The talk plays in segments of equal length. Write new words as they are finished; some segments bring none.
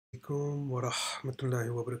alaikum wa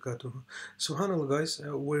rahmatullahi wa barakatuh. Subhanallah, guys,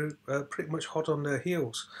 we're pretty much hot on their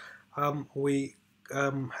heels. We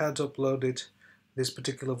had uploaded this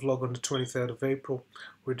particular vlog on the 23rd of April.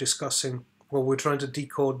 We're discussing, well, we're trying to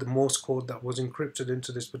decode the Morse code that was encrypted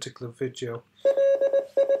into this particular video.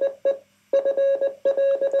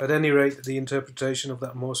 At any rate, the interpretation of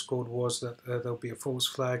that Morse code was that there'll be a false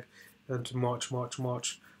flag and to march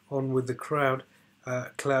on with the crowd,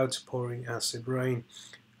 clouds pouring acid rain.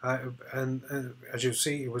 And as you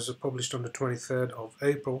see, it was published on the 23rd of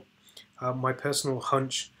April. My personal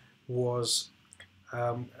hunch was,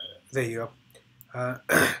 there you go,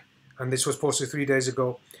 and this was posted 3 days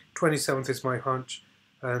ago. 27th is my hunch,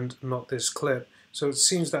 and not this clip. So it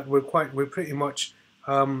seems that we're pretty much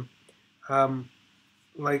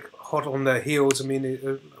like hot on their heels. I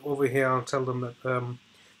mean, over here I'll tell them that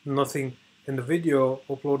nothing in the video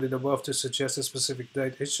uploaded above to suggest a specific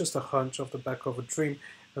date. It's just a hunch off the back of a dream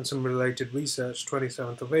and some related research.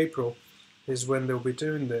 27th of April is when they'll be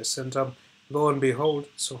doing this, and lo and behold,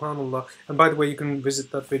 subhanallah. And by the way, you can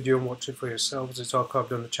visit that video and watch it for yourselves. It's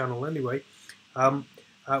archived on the channel anyway.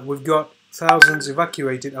 We've got thousands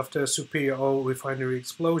evacuated after a Superior oil refinery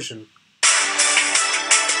explosion.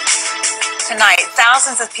 Tonight,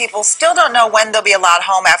 thousands of people still don't know when they'll be allowed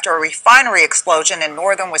home after a refinery explosion in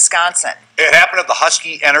northern Wisconsin. It happened at the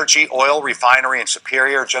Husky Energy Oil Refinery in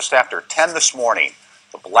Superior just after 10 this morning.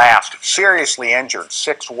 The blast seriously injured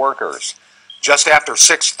 6 workers. Just after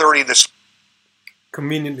 6:30 this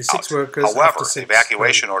Conveniently, 6 workers. However, the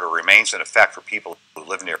evacuation order remains in effect for people who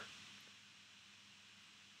live near.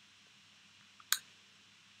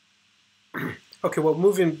 Okay, well,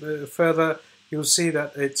 moving further, you'll see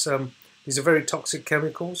that it's these are very toxic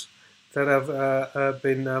chemicals that have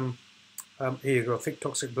been, here you go, thick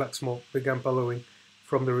toxic black smoke began billowing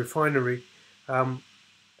from the refinery.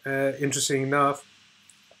 Interesting enough,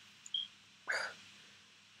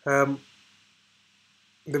 they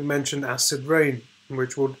mentioned acid rain,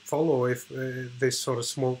 which would follow if this sort of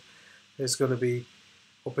smoke is going to be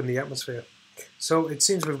up in the atmosphere. So it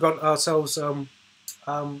seems we've got ourselves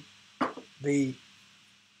the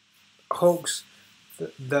hoax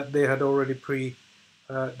that they had already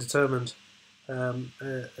determined and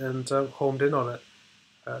homed in on it.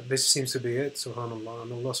 This seems to be it, subhanAllah,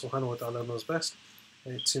 and Allah subhanahu wa ta'ala knows best.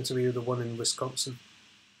 It seems to be the one in Wisconsin,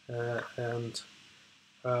 and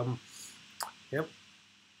yep,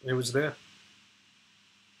 it was there.